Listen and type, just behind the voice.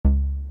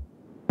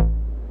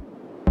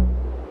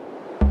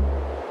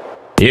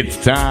It's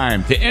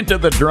time to enter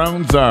the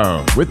drone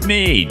zone with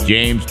me,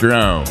 James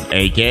Drone,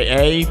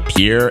 aka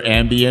Pure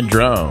Ambient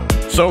Drone.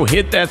 So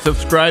hit that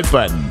subscribe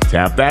button,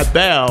 tap that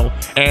bell,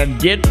 and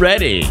get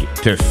ready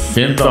to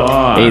synth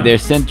on. Hey there,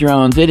 Synth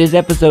Drones. It is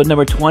episode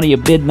number 20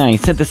 of Midnight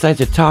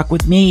Synthesizer Talk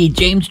with me,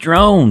 James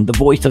Drone, the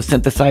voice of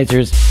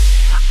synthesizers.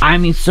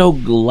 I'm so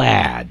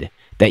glad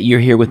that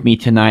you're here with me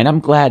tonight. I'm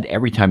glad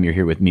every time you're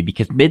here with me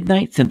because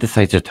Midnight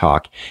Synthesizer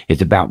Talk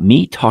is about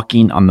me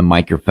talking on the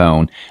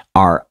microphone.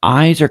 Our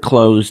eyes are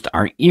closed,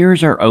 our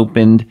ears are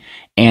opened,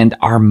 and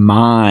our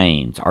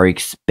minds are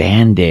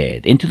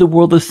expanded into the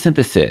world of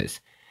synthesis.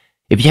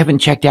 If you haven't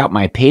checked out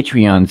my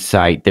Patreon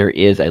site, there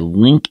is a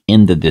link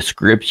in the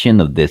description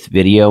of this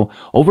video.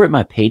 Over at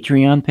my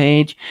Patreon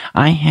page,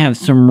 I have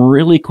some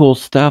really cool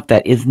stuff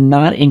that is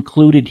not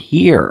included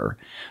here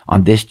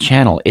on this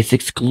channel. It's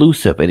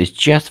exclusive and it's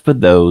just for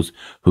those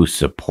who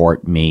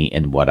support me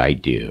and what I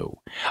do.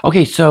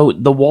 Okay, so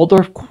the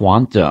Waldorf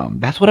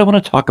Quantum, that's what I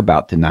want to talk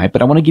about tonight,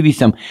 but I want to give you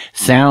some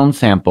sound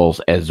samples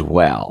as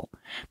well.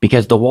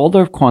 Because the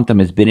Waldorf Quantum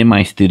has been in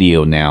my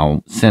studio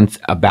now since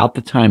about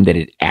the time that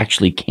it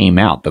actually came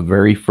out, the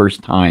very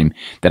first time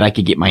that I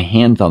could get my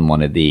hands on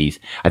one of these.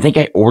 I think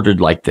I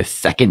ordered like the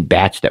second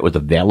batch that was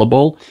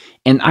available,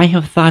 and I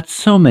have thought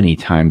so many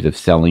times of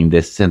selling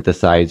this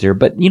synthesizer,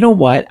 but you know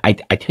what? I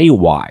tell you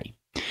why.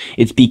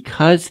 It's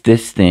because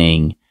this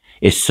thing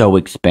is so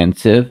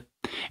expensive.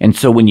 And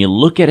so when you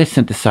look at a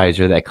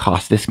synthesizer that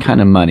costs this kind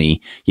of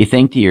money, you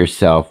think to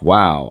yourself,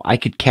 wow, I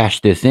could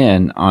cash this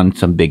in on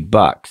some big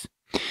bucks.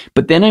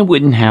 But then I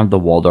wouldn't have the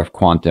Waldorf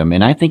Quantum,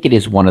 and I think it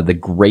is one of the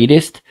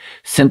greatest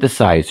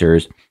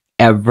synthesizers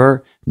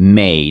ever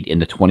made in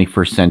the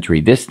 21st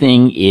century. This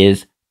thing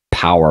is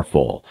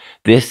powerful.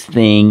 This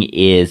thing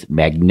is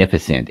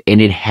magnificent, and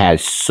it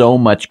has so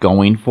much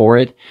going for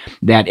it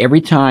that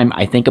every time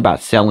I think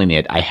about selling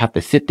it, I have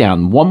to sit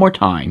down one more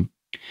time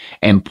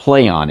and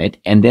play on it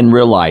and then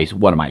realize,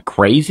 what am I,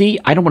 crazy?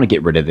 I don't want to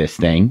get rid of this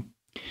thing.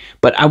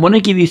 But I want to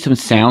give you some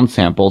sound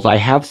samples. I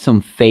have some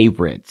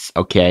favorites,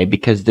 okay,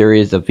 because there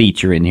is a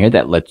feature in here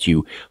that lets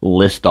you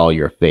list all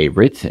your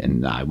favorites,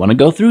 and I want to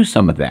go through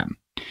some of them.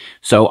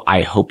 So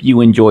I hope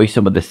you enjoy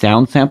some of the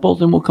sound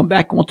samples, and we'll come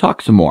back and we'll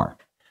talk some more.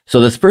 So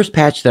this first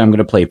patch that I'm going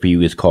to play for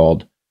you is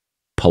called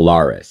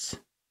Polaris.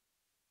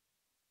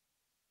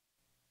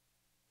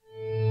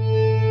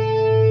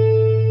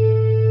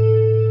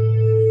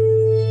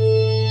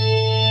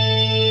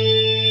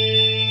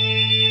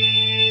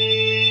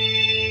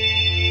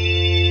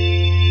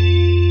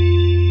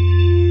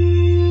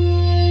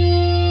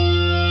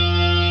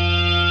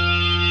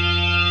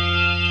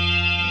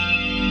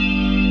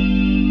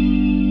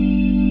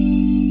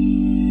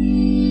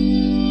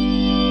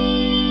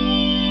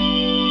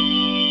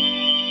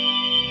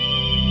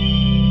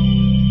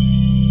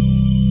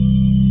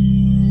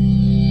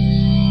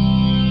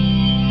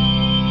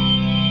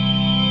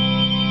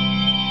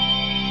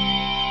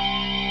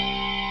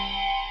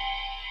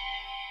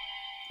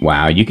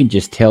 Wow, you can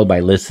just tell by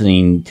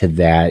listening to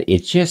that.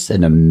 It's just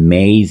an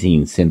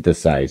amazing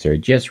synthesizer.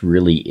 It just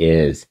really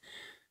is.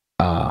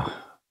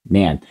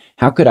 Man,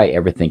 how could I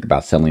ever think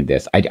about selling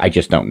this? I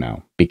just don't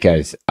know,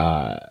 because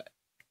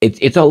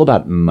it's all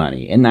about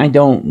money, and I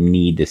don't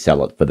need to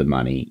sell it for the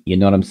money. You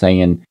know what I'm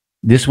saying?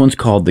 This one's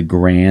called the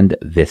Grand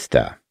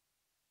Vista.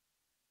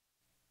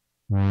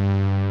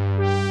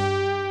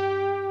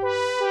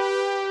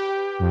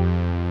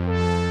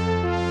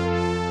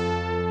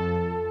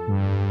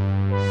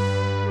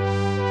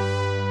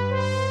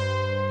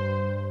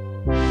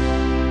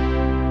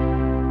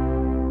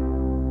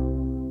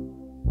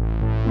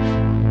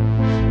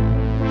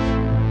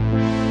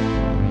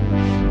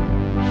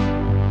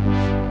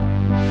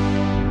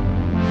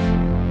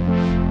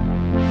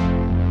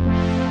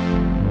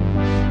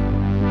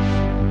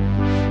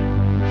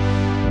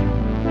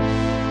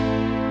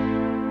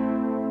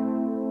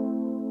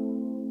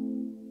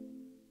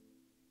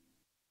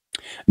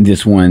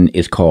 This one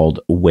is called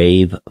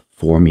Wave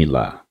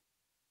Formula.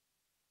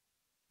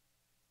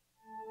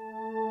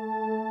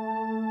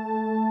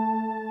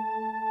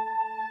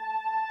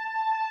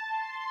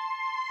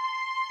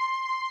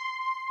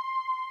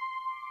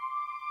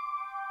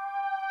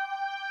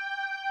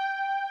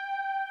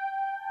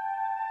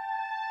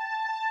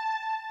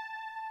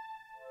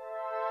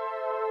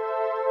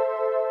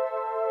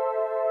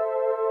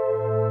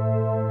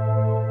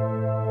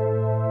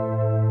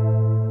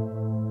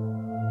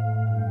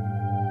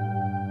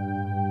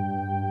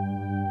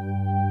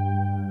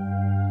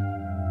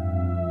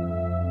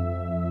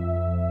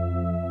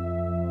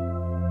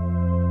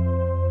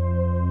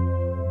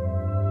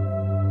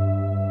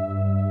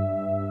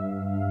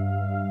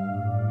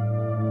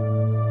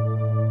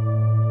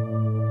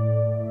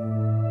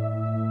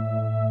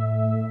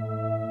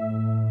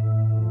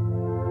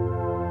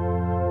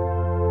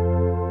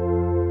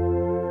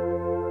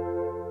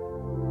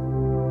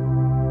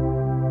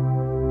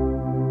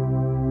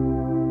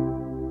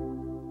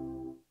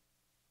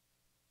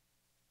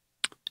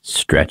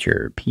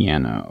 Stretcher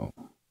piano.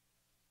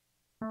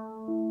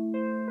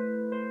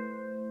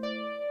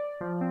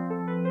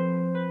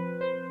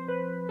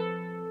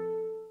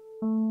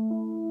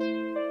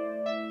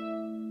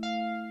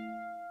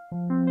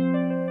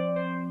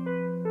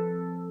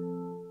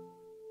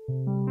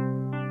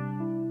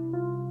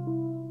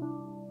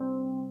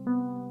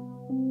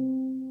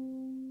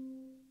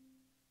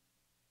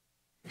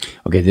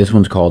 Okay, this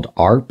one's called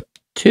ARP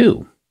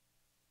 2.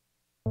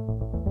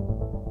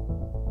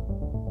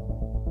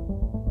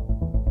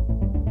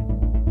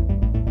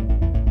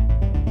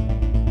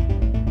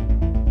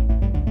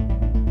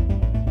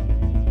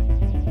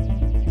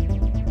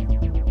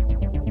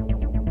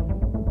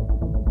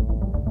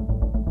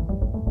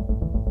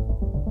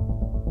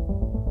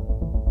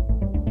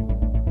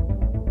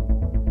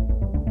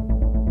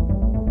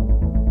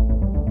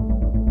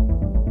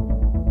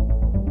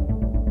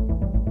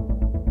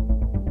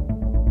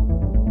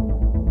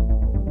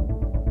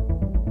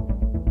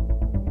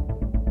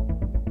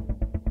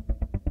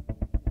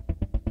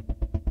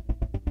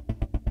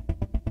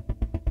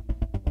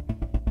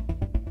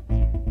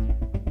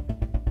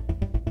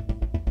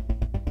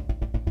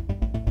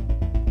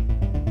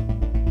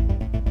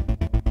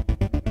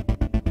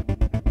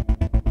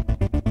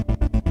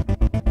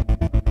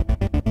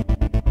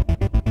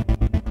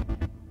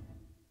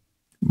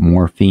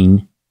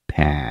 Morphine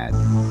pad.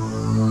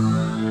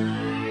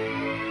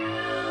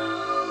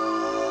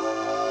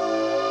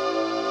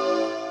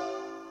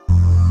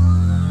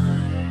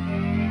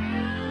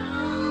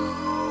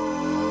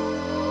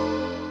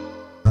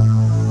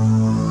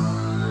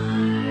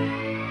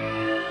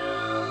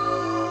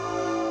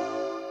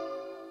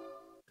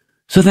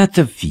 So that's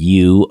a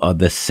few of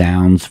the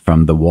sounds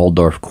from the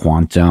Waldorf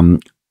Quantum.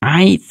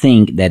 I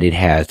think that it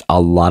has a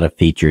lot of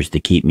features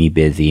to keep me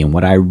busy, and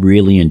what I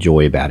really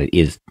enjoy about it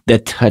is the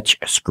touch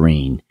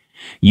screen.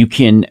 You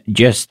can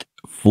just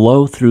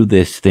flow through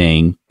this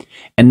thing,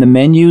 and the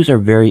menus are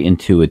very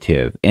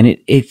intuitive, and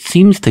it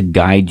seems to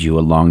guide you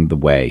along the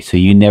way, so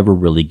you never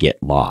really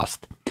get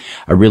lost.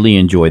 I really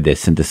enjoyed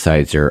this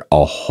synthesizer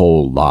a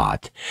whole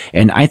lot,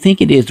 and I think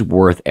it is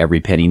worth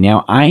every penny.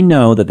 Now, I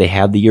know that they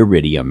have the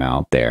Iridium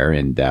out there,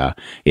 and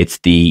it's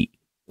the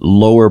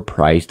lower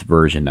priced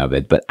version of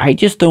it, but I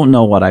just don't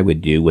know what I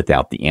would do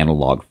without the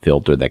analog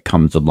filter that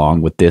comes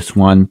along with this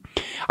one.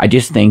 I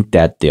just think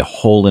that the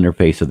whole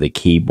interface of the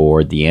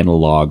keyboard, the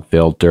analog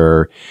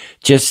filter,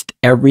 just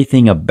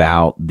everything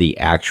about the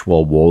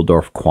actual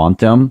Waldorf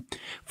Quantum,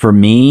 for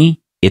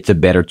me, it's a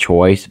better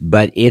choice,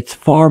 but it's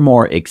far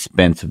more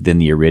expensive than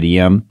the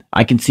Iridium.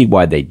 I can see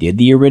why they did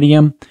the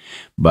Iridium,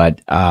 but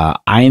I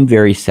am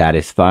very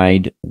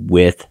satisfied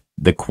with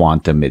the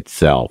Quantum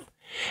itself.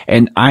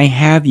 And I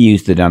have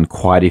used it on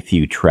quite a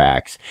few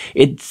tracks.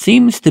 It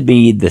seems to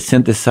be the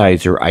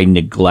synthesizer I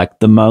neglect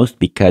the most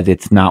because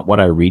it's not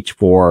what I reach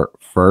for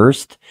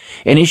first.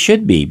 And it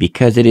should be,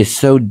 because it is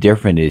so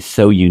different. It is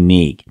so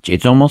unique.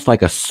 It's almost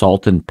like a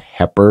salt and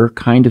pepper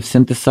kind of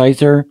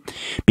synthesizer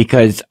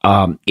because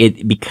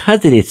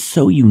it is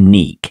so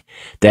unique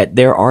that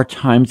there are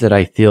times that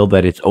I feel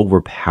that it's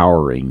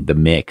overpowering the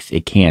mix.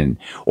 It can,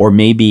 or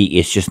maybe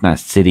it's just not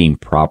sitting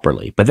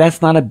properly. But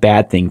that's not a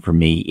bad thing for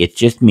me. It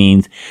just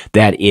means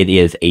that it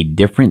is a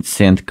different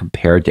synth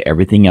compared to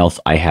everything else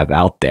I have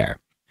out there.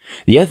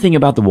 The other thing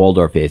about the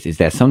Waldorf is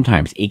that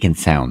sometimes it can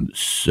sound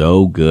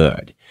so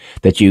good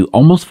that you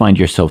almost find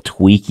yourself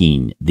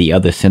tweaking the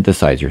other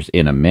synthesizers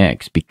in a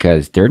mix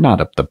because they're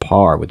not up to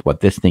par with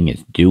what this thing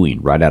is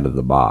doing right out of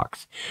the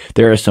box.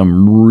 There are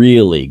some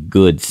really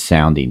good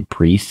sounding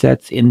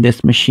presets in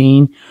this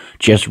machine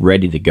just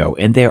ready to go,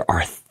 and there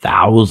are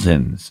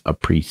thousands of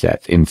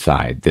presets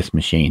inside this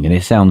machine, and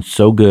it sounds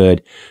so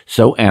good,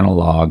 so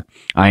analog.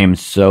 I am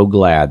so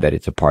glad that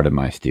it's a part of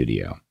my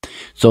studio.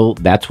 So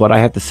that's what I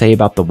have to say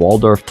about the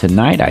Waldorf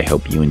tonight. I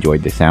hope you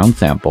enjoyed the sound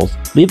samples.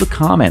 Leave a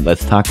comment.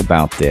 Let's talk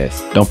about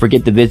this. Don't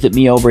forget to visit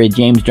me over at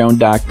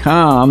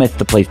jamesdrone.com. It's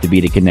the place to be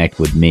to connect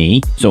with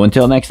me. So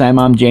until next time,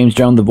 I'm James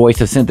Drone, the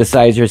voice of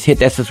synthesizers. Hit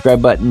that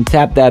subscribe button,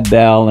 tap that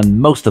bell, and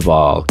most of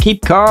all,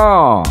 keep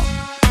calm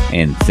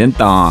and synth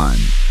on.